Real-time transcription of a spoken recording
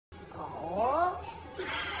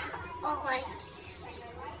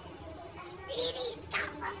Really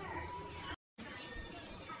stop.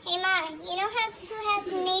 Hey, Mom, you know who has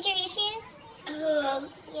major issues?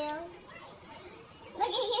 You. Look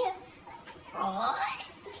at you. What?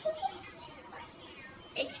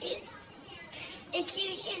 Issues?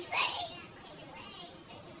 Issues you say?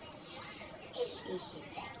 Issues you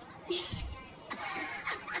say?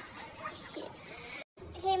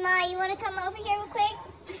 Hey, Ma, you want to come over here real quick?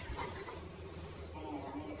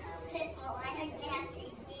 Well, I don't have to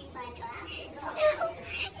need my glasses on. No,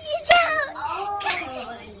 you don't. Oh,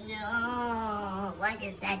 no. What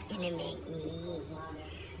is that going to make me?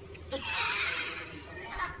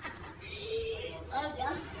 Oh, no.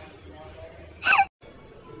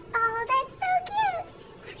 Oh, that's so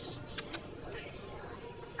cute.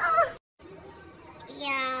 Oh.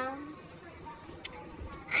 Yeah.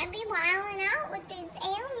 I be wilding out with this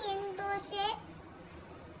alien bullshit.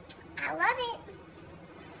 I love it.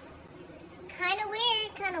 Kind of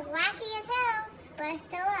weird, kind of wacky as hell, but I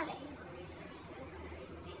still love it.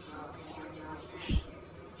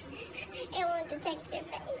 It won't detect your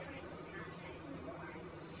face.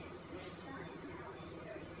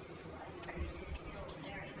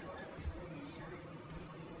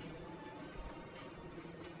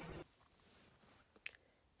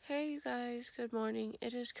 Hey you guys, good morning.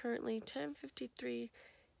 It is currently 10:53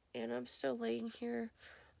 and I'm still laying here.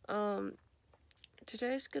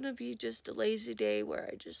 Today's gonna be just a lazy day where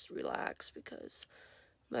I just relax because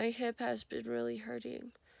my hip has been really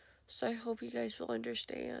hurting. So I hope you guys will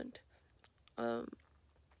understand that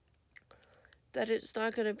it's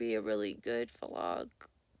not gonna be a really good vlog,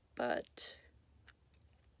 but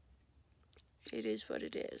it is what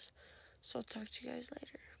it is. So I'll talk to you guys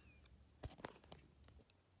later.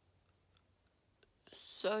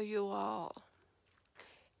 So you all,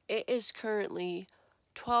 it is currently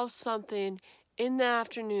 12 something in the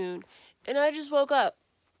afternoon and I just woke up.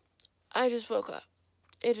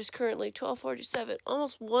 It is currently 12:47,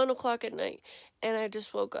 almost 1 o'clock at night, and I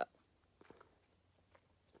just woke up.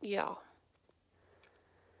 Yeah.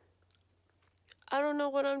 I don't know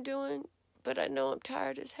what I'm doing, but I know I'm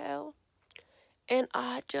tired as hell. And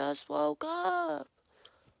I just woke up.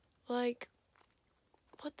 Like,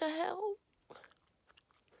 what the hell?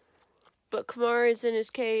 But Kamari's in his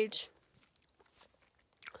cage.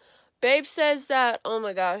 Babe says that, oh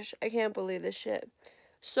my gosh, I can't believe this shit.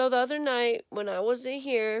 So the other night, when I wasn't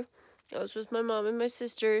here, I was with my mom and my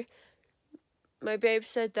sister, my babe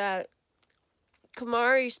said that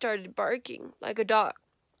Kamari started barking like a dog.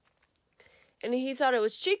 And he thought it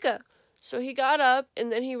was Chica. So he got up,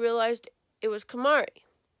 and then he realized it was Kamari.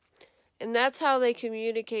 And that's how they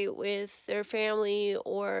communicate with their family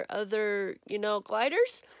or other,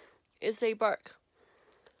 gliders, is they bark.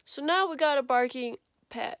 So now we got a barking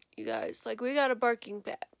pet, you guys. Like, we got a barking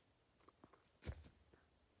pet.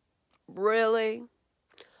 Really?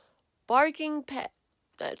 Barking pet.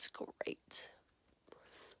 That's great.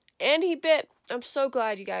 And he bit. I'm so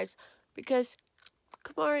glad, you guys, because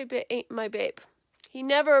Kamari ain't my babe. He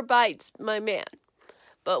never bites my man.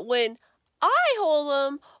 But when I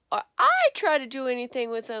hold him or I try to do anything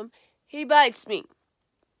with him, he bites me.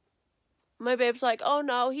 My babe's like, oh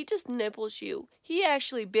no, he just nibbles you. He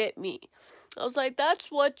actually bit me. I was like,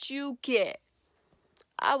 that's what you get.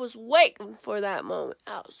 I was waiting for that moment.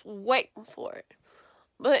 I was waiting for it.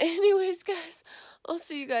 But anyways, guys, I'll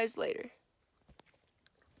see you guys later.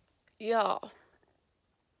 Y'all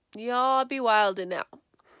be wildin' now.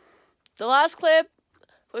 The last clip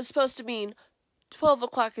was supposed to mean 12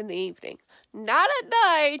 o'clock in the evening. Not at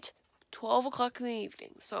night, 12 o'clock in the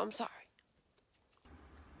evening. So I'm sorry.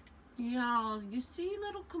 Y'all, you see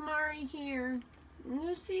little Kamari here?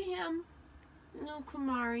 You see him? No,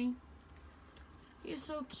 Kamari. He's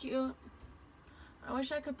so cute. I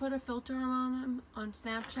wish I could put a filter on him on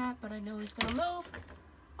Snapchat, but I know he's gonna move.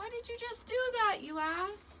 Why did you just do that, you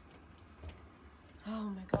ass?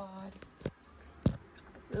 Oh my god.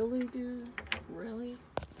 Really, dude? Really?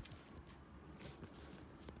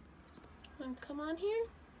 Come on here?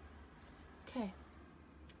 Okay.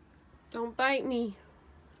 Don't bite me.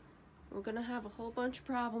 We're gonna have a whole bunch of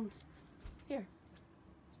problems. Here.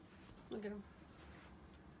 Look at him.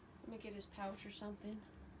 Let me get his pouch or something.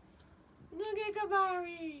 Look at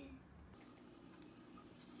Kamari.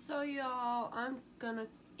 So y'all, I'm gonna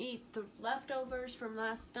eat the leftovers from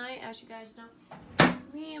last night. As you guys know,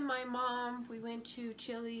 me and my mom, we went to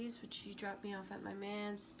Chili's, which she dropped me off at my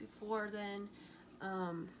man's before then.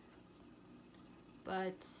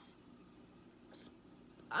 But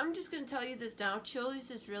I'm just gonna tell you this now. Chili's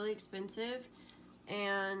is really expensive,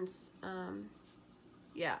 and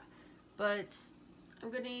yeah, but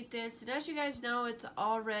I'm gonna eat this. And as you guys know, it's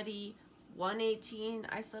already 1:18.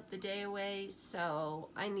 I slept the day away, so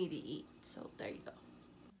I need to eat. So there you go.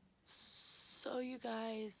 So you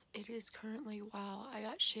guys, it is currently, wow, I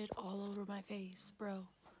got shit all over my face, bro.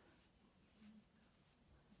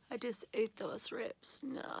 I just ate those ribs.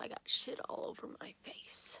 No, I got shit all over my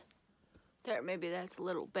face. There, maybe that's a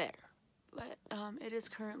little better. But it is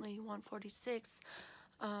currently 1:46.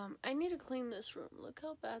 I need to clean this room. Look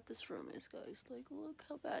how bad this room is, guys. Like, look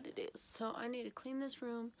how bad it is. So I need to clean this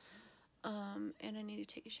room, and I need to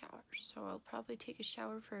take a shower. So I'll probably take a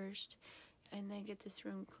shower first, and then get this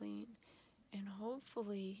room clean. And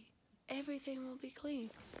hopefully, everything will be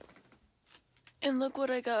clean. And look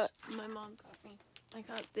what I got. My mom got me. I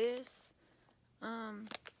got this, and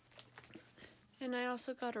I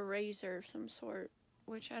also got a razor of some sort,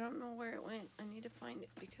 which I don't know where it went. I need to find it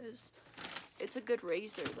because it's a good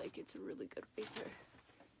razor. Like, it's a really good razor.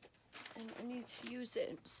 And I need to use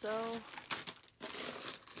it. So,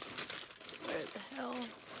 where the hell?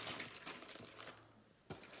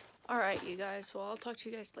 Alright, you guys. Well, I'll talk to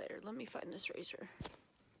you guys later. Let me find this razor.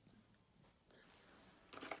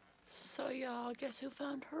 So, y'all, guess who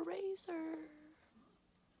found her razor?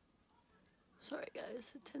 Sorry,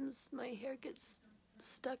 guys. It tends, my hair gets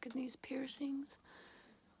stuck in these piercings.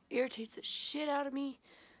 Irritates the shit out of me.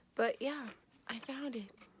 But, yeah, I found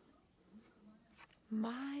it.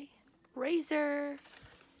 My razor.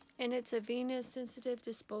 And it's a Venus Sensitive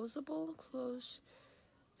Disposable. Close.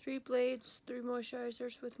 3 blades, 3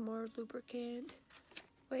 moisturizers with more lubricant.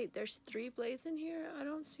 Wait, there's 3 blades in here? I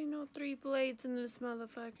don't see no 3 blades in this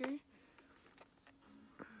motherfucker.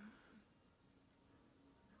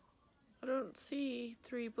 I don't see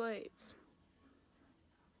 3 blades.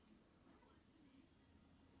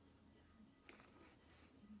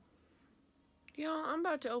 Y'all, I'm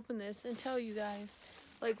about to open this and tell you guys.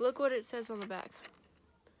 Like, look what it says on the back.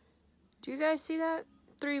 Do you guys see that?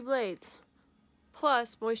 3 blades.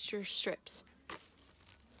 Plus moisture strips.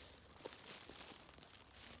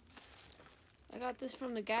 I got this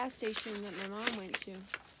from the gas station that my mom went to.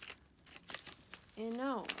 And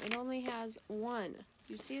no, it only has 1.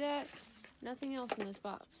 You see that? Nothing else in this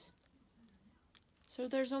box. So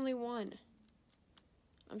there's only 1.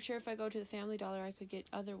 I'm sure if I go to the Family Dollar, I could get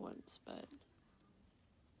other ones, but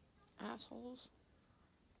assholes.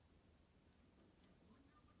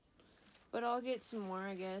 But I'll get some more,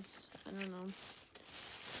 I guess. I don't know.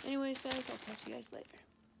 Anyways, guys, I'll talk to you guys later.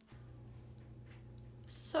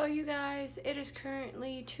 So, you guys, it is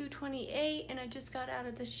currently 2:28, and I just got out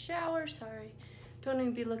of the shower. Sorry, don't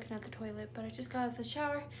even be looking at the toilet, but I just got out of the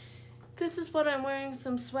shower. This is what I'm wearing,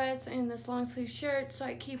 some sweats and this long sleeve shirt so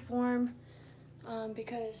I keep warm,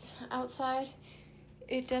 because outside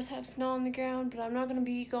it does have snow on the ground, but I'm not going to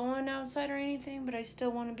be going outside or anything, but I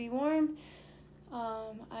still want to be warm.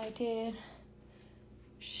 I did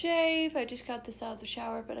shave. I just got this out of the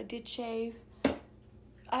shower, but I did shave.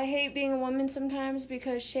 I hate being a woman sometimes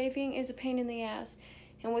because shaving is a pain in the ass.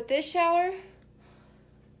 And with this shower,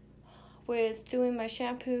 with doing my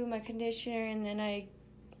shampoo, my conditioner, and then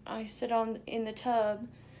I sit in the tub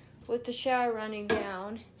with the shower running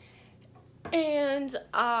down, and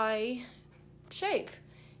I shave.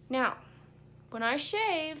 Now, when I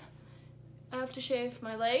shave, I have to shave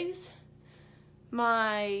my legs,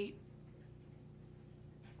 my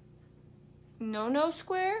no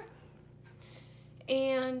square,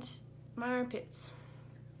 and my armpits.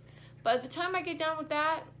 By the time I get done with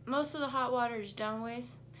that, most of the hot water is done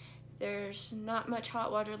with. There's not much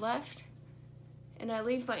hot water left. And I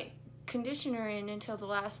leave my conditioner in until the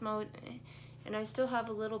last mode. And I still have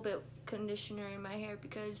a little bit conditioner in my hair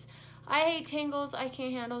because I hate tangles. I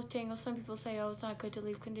can't handle tangles. Some people say, oh, it's not good to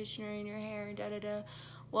leave conditioner in your hair and da-da-da.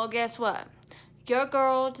 Well, guess what? Your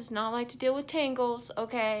girl does not like to deal with tangles,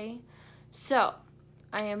 okay? So,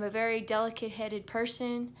 I am a very delicate-headed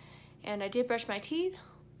person, and I did brush my teeth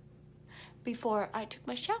before I took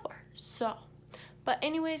my shower. So, but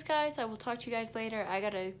anyways, guys, I will talk to you guys later. I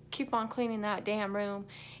gotta keep on cleaning that damn room.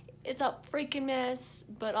 It's a freaking mess,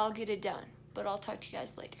 but I'll get it done. But I'll talk to you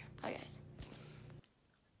guys later. Bye, guys.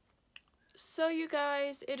 So, you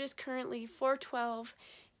guys, it is currently 4:12,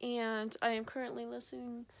 and I am currently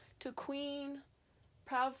listening to Queen,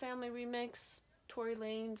 Proud Family Remix, Tory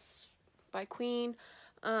Lanez by Queen.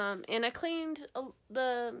 And I cleaned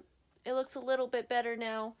it looks a little bit better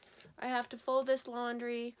now. I have to fold this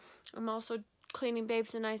laundry. I'm also cleaning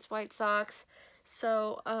Babes in Nice white socks.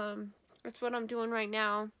 So, that's what I'm doing right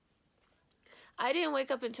now. I didn't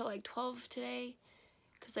wake up until like 12 today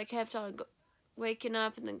because I kept on waking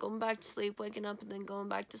up and then going back to sleep, waking up and then going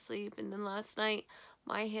back to sleep. And then last night,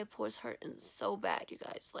 my hip was hurting so bad, you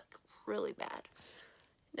guys, like really bad.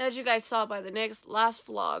 As you guys saw by the last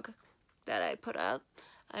vlog that I put up,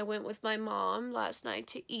 I went with my mom last night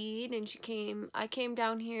to eat, and I came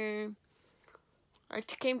down here, or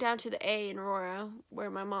came down to the A in Aurora, where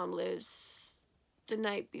my mom lives, the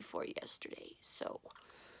night before yesterday. So,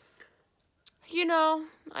 you know,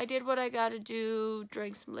 I did what I gotta do,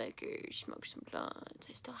 drank some liquor, smoked some blunts.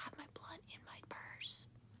 I still have my blunt in my purse.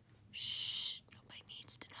 Shh, nobody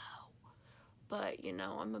needs to know. But, you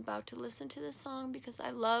know, I'm about to listen to this song because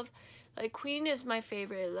I love, like, Queen is my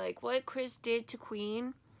favorite. Like, what Chris did to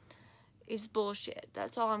Queen is bullshit.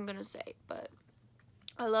 That's all I'm gonna say. But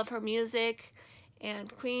I love her music.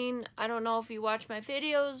 And Queen, I don't know if you watch my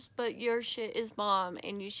videos, but your shit is bomb,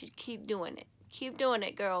 and you should keep doing it. Keep doing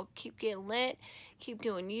it, girl. Keep getting lit. Keep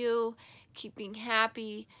doing you. Keep being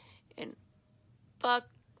happy. And fuck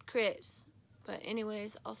Chris. But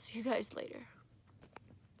anyways, I'll see you guys later.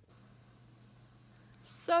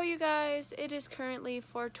 So you guys, it is currently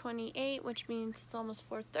 4:28, which means it's almost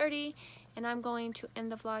 4:30, and I'm going to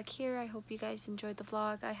end the vlog here. I hope you guys enjoyed the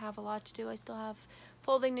vlog. I have a lot to do. I still have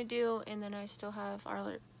folding to do, and then I still have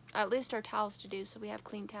at least our towels to do, so we have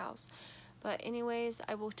clean towels. But anyways,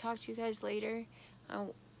 I will talk to you guys later.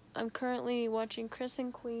 I'm currently watching Chris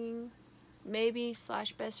and Queen, maybe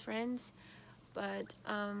 / best friends. But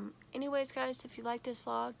anyways, guys, if you like this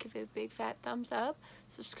vlog, give it a big fat thumbs up,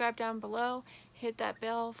 subscribe down below, hit that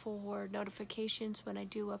bell for notifications when I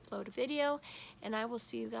do upload a video, and I will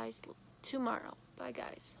see you guys tomorrow. Bye,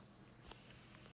 guys.